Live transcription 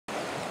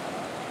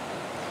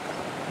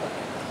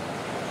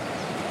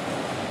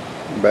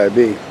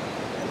Baby,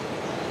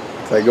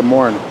 say good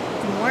morning.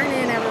 Good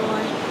morning,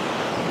 everyone.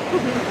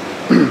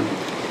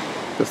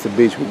 This is the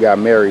beach we got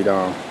married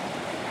on.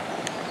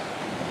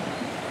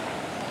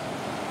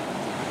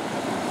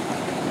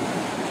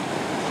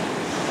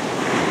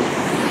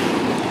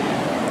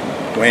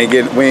 We ain't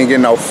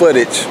getting no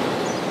footage.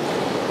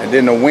 And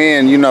then the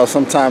wind, you know,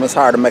 sometimes it's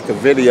hard to make a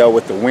video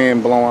with the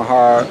wind blowing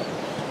hard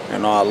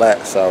and all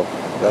that. So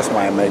that's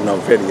why I ain't make no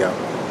video.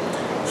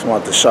 Just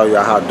wanted to show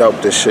y'all how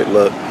dope this shit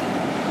look.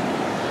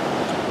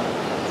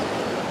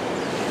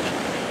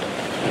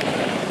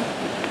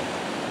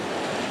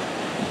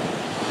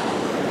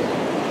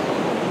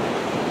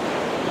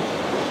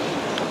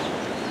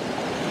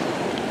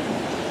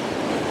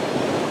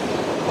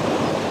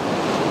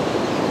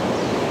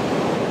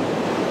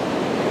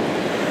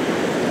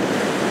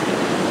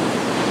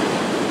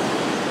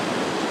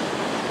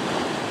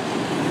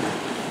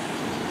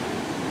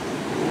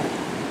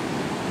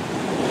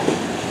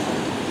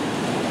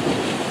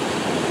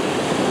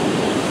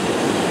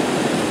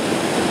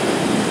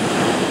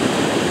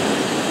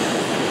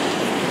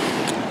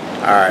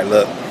 Alright,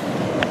 look,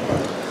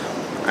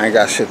 I ain't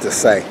got shit to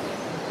say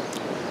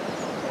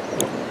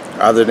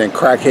other than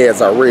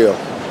crackheads are real.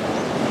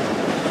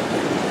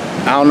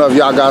 I don't know if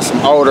y'all got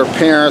some older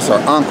parents or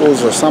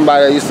uncles or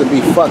somebody that used to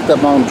be fucked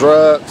up on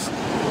drugs.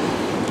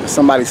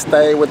 Somebody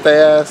stayed with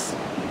their ass.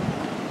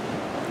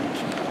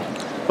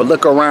 But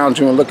look around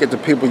you and look at the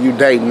people you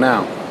dating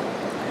now.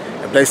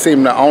 If they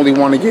seem to only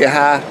want to get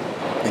high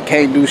and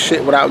can't do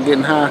shit without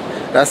getting high,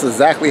 that's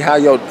exactly how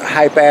your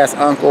hype ass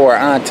uncle or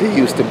auntie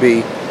used to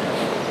be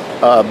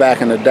back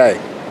in the day.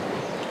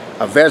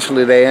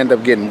 Eventually they end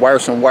up getting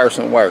worse and worse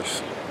and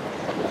worse.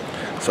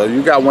 So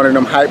you got one of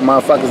them hype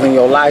motherfuckers in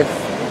your life,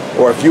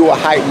 or if you a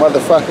hype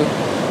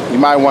motherfucker, you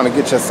might want to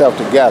get yourself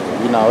together.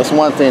 You know, it's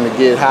one thing to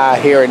get high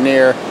here and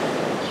there,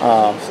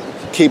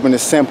 keeping it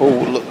simple,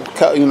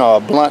 you know,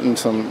 a blunt and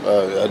some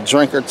a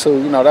drink or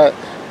two, you know, that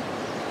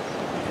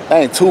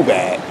ain't too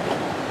bad.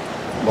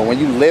 But when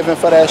you living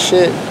for that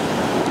shit,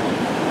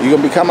 you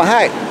gonna become a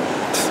hype.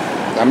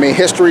 I mean,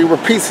 history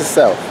repeats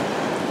itself.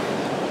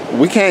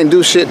 We can't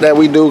do shit that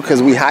we do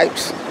because we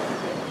hypes.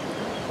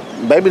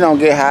 Baby don't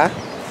get high.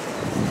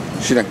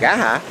 She done got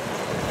high.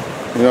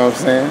 You know what I'm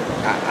saying?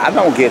 I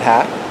don't get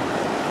high.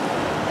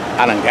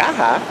 I done got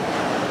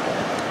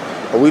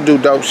high. But we do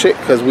dope shit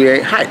because we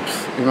ain't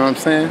hypes. You know what I'm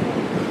saying?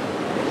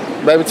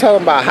 Baby, tell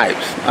them about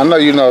hypes. I know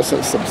you know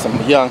some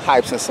young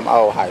hypes and some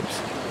old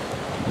hypes.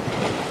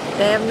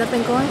 They have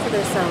nothing going for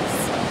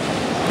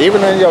themselves.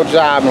 Even in your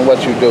job and what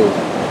you do,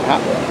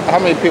 how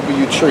many people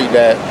you treat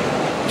that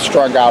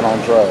strung out on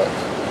drugs?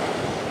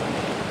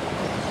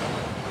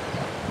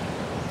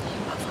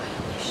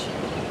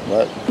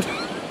 What?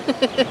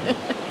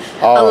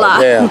 Oh, a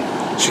lot.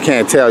 Damn. She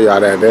can't tell y'all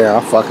that. Damn,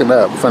 I'm fucking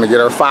up. I'm finna get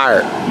her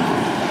fired.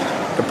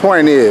 The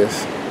point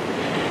is,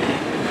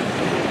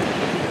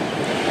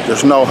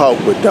 there's no hope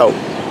with dope.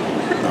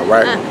 All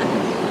right?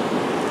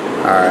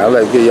 All right,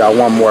 let's give y'all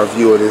one more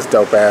view of this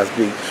dope ass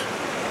beach.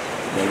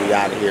 Then we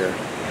out of here.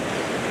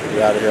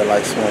 We out of here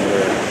like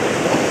swimwear.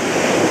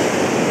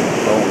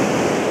 Boom.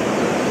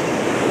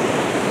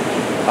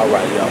 All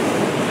right, y'all.